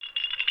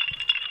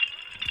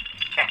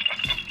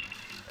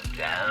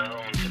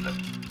Down to the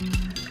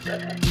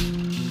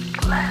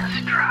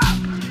last drop.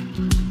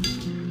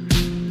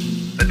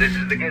 But this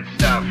is the good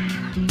stuff.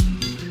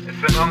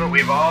 It's the moment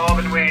we've all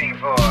been waiting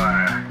for.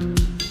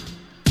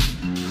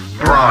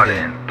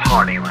 Broaden,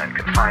 party line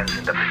confines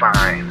and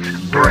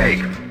defines. Break,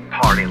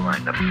 party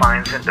line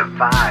defines and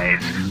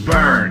divides.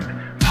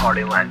 Burn,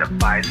 party line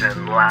divides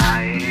and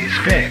lies.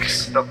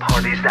 Fix, the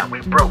parties that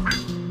we broke.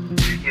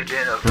 You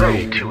didn't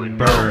vote to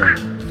invoke.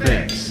 burn,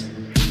 fix.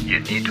 You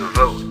need to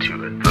vote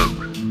to invoke.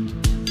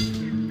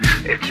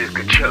 It took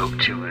a choke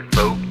to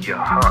invoke. Your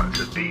hearts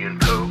are being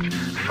poked.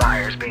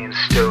 Fires being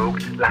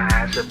stoked.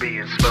 Lies are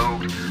being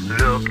smoked.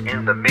 Look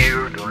in the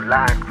mirror. Don't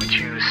like what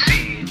you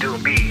see.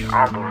 Don't be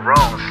on the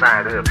wrong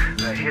side of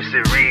the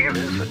history.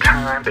 There's a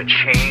time to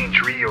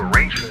change.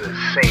 Rearrange for the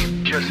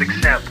same. Just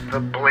accept the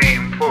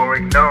blame for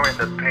ignoring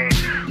the pain.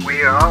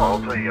 We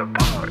all play a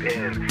part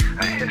in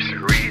a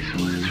history. So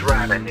let's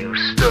write a new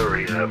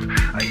story of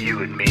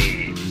you and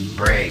me.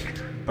 Break,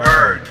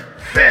 burn,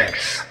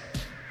 fix.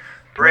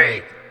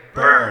 Break,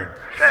 Burn,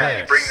 fix.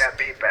 fix. Bring that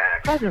beat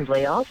back.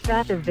 Presently, all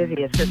staff is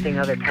busy assisting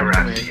other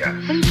customers.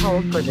 Gracias. Please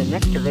hold for the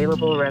next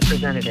available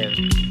representative.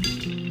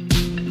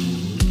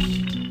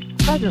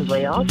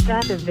 Presently, all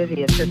staff is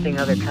busy assisting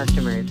other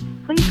customers.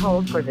 Please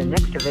hold for the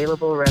next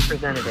available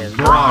representative.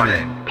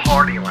 Broaden,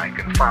 Party line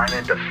confine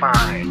and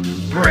define.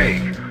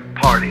 break,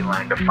 Party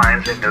line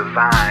defines and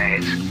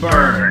divides.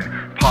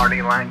 burn,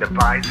 Party line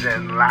divides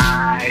and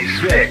lies.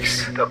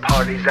 Fix. the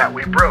parties that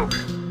we broke.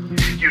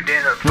 You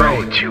didn't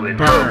vote break, to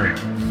invoke.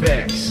 burn,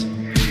 fix.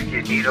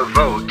 You need a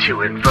vote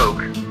to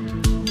invoke.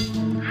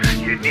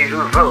 You need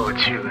a vote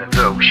to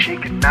invoke.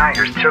 Shaking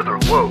knives till they're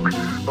woke.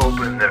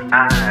 Open their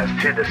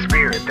eyes to the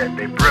spirit that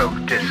they broke.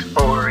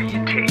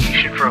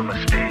 Disorientation from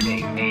a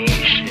spinning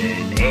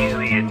nation.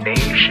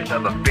 Alienation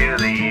of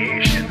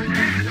affiliations.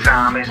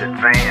 Zombies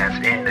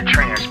advance in the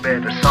trance.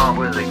 Better song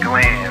with a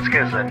glance.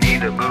 Cause I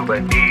need to move, I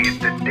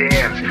need to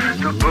dance.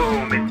 The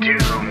boom and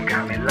doom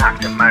got me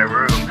locked in my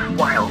room.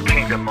 Wild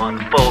kingdom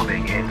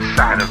unfolding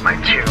inside of my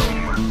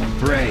tomb.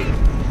 Break,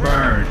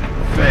 burn,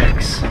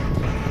 fix.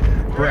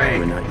 Break,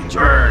 We're not your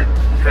job. burn,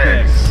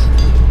 fix.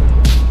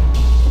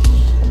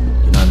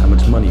 You're not how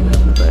much money you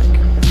have in the bank.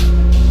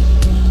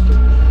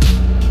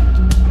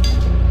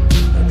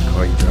 Not the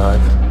car you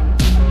drive.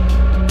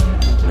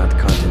 Not the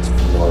contents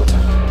of your wallet.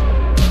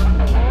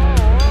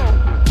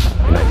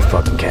 You're not your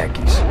fucking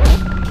khakis.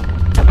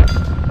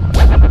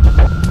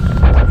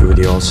 You were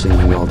the all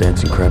singing, all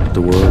dancing crap of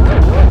the world.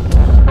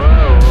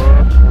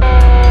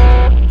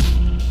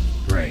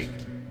 Break,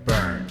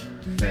 burn,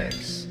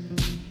 fix.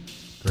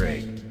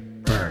 Break,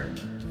 burn,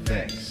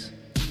 fix.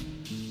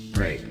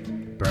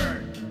 Break,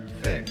 burn,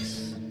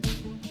 fix.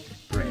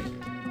 Break,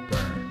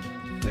 burn,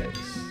 fix.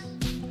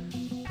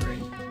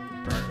 Break,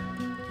 burn,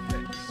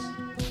 fix.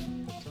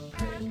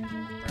 Break,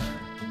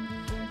 burn,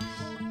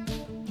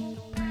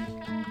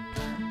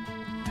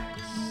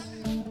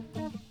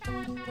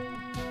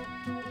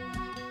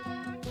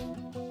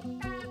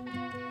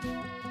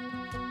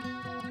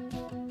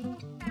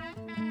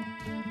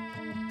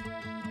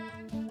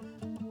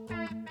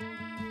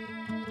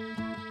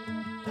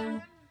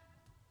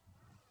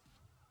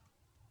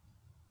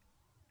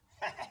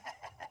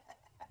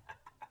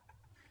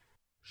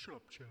 Shut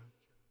up, Chad.